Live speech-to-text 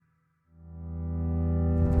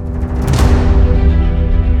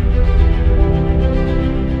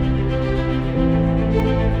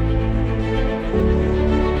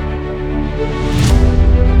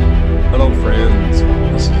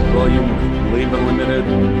Believe Unlimited.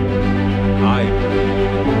 I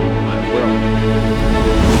believe I will.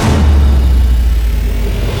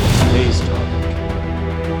 Today's topic.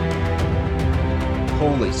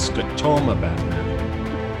 Holy scotoma, Batman.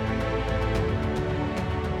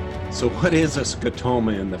 So what is a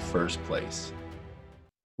scotoma in the first place?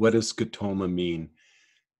 What does scotoma mean?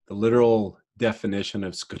 The literal definition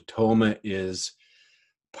of scotoma is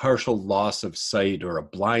partial loss of sight or a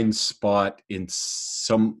blind spot in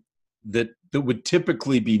some that would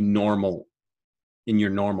typically be normal in your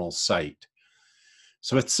normal sight.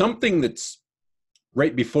 So it's something that's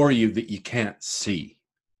right before you that you can't see,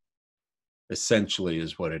 essentially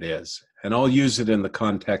is what it is. And I'll use it in the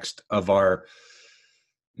context of our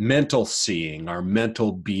mental seeing, our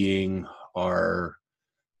mental being, our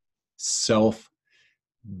self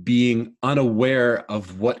being unaware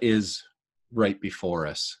of what is right before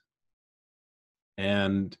us.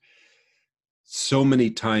 And so many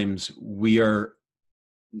times we are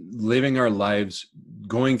living our lives,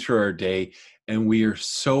 going through our day, and we are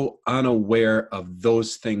so unaware of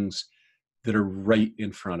those things that are right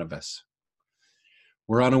in front of us.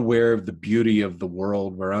 We're unaware of the beauty of the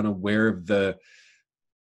world. We're unaware of the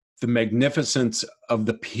magnificence of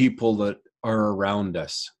the people that are around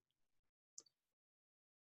us.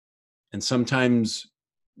 And sometimes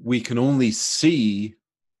we can only see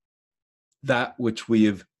that which we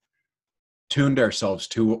have tuned ourselves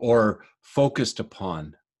to or focused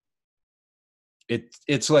upon.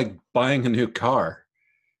 It's like buying a new car.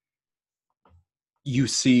 You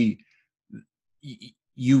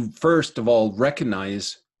first of all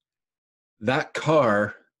recognize that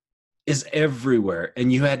car is everywhere,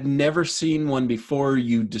 and you had never seen one before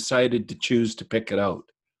you decided to choose to pick it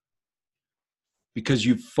out because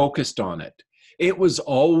you focused on it. It was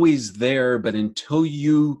always there, but until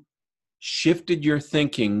you shifted your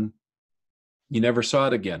thinking, you never saw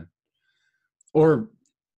it again. Or,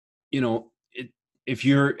 if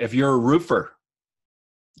you're a roofer,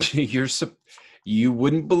 you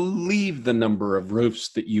wouldn't believe the number of roofs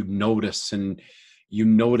that you notice, and you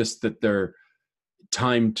notice that they're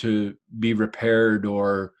time to be repaired,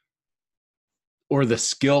 or the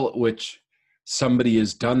skill at which somebody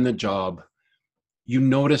has done the job. You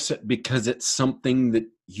notice it because it's something that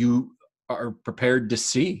you are prepared to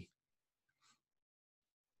see.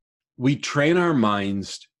 We train our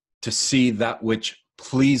minds to see that which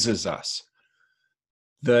pleases us,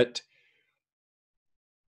 that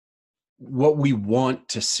what we want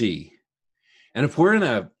to see. And if we're in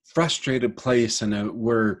a frustrated place and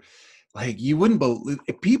we're like, you wouldn't believe,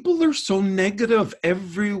 people are so negative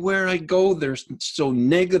everywhere I go. They're so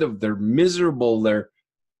negative. They're miserable.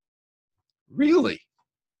 Really?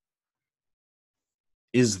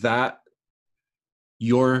 Is that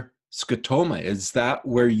your scotoma? Is that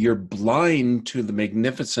where you're blind to the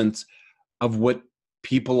magnificence of what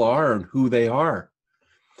people are and who they are?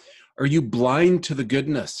 Are you blind to the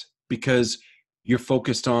goodness because you're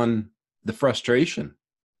focused on the frustration?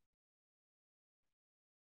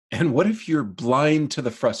 And what if you're blind to the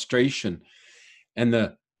frustration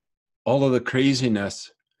and all of the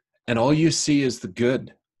craziness, and all you see is the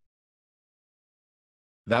good?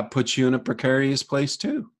 That puts you in a precarious place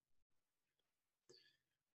too.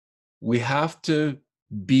 We have to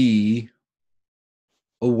be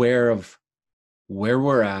aware of where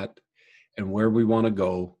we're at and where we want to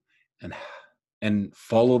go, and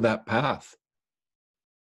follow that path.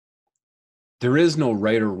 There is no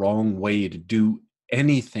right or wrong way to do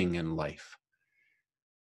anything in life.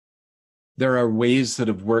 There are ways that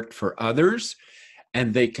have worked for others,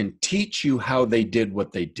 and they can teach you how they did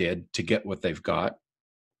what they did to get what they've got.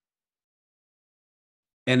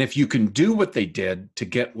 And if you can do what they did to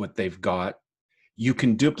get what they've got, you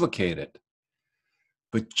can duplicate it.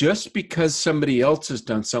 But just because somebody else has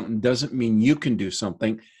done something doesn't mean you can do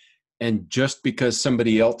something. And just because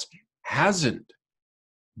somebody else hasn't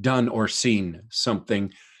done or seen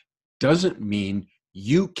something doesn't mean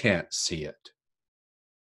you can't see it.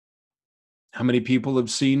 How many people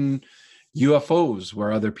have seen UFOs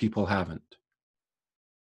where other people haven't?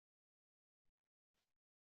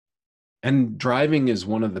 And driving is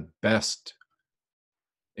one of the best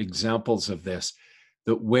examples of this,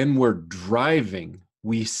 that when we're driving,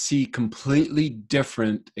 we see completely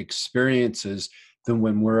different experiences than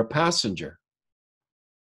when we're a passenger,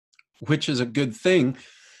 which is a good thing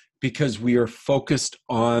because we are focused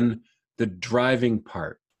on the driving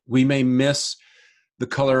part. We may miss the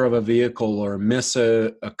color of a vehicle, or miss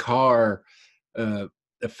a car, a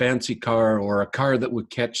fancy car, or a car that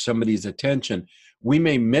would catch somebody's attention. We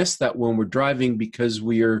may miss that when we're driving because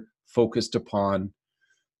we are focused upon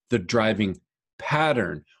the driving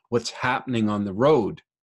pattern, what's happening on the road.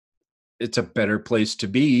 it's a better place to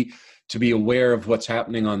be aware of what's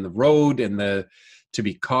happening on the road and to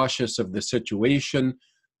be cautious of the situation.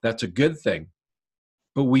 That's a good thing.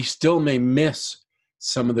 But we still may miss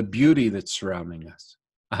some of the beauty that's surrounding us.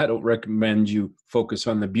 I don't recommend you focus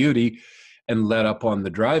on the beauty and let up on the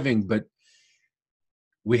driving, but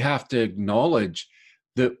we have to acknowledge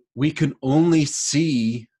that we can only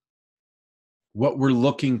see what we're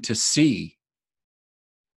looking to see.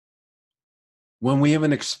 When we have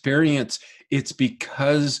an experience, it's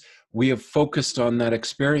because we have focused on that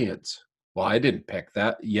experience. Well, I didn't pick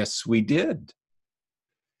that. Yes, we did.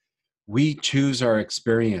 We choose our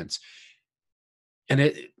experience.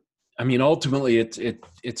 And ultimately,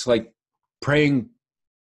 it's like praying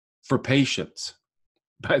for patience.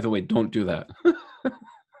 By the way, don't do that.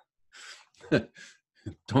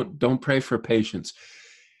 Don't pray for patience.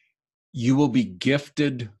 You will be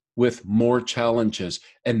gifted with more challenges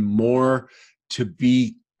and more to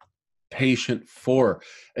be patient for,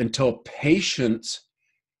 until patience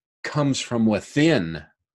comes from within.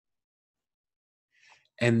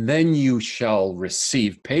 And then you shall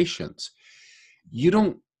receive patience. You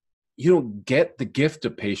don't get the gift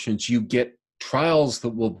of patience. You get trials that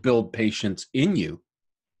will build patience in you,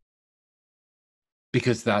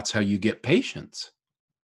 because that's how you get patience.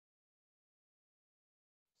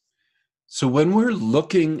 So when we're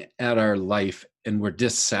looking at our life and we're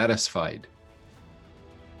dissatisfied,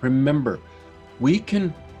 remember, we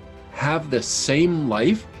can have the same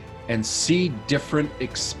life and see different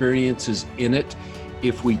experiences in it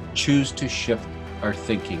if we choose to shift our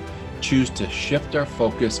thinking, choose to shift our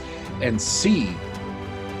focus, and see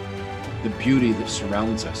the beauty that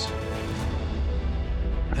surrounds us,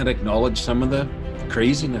 and acknowledge some of the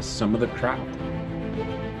craziness, some of the crap.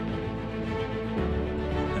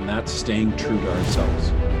 And that's staying true to ourselves.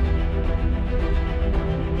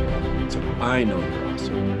 So I know you're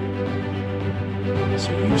awesome.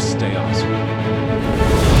 So you stay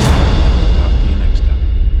awesome.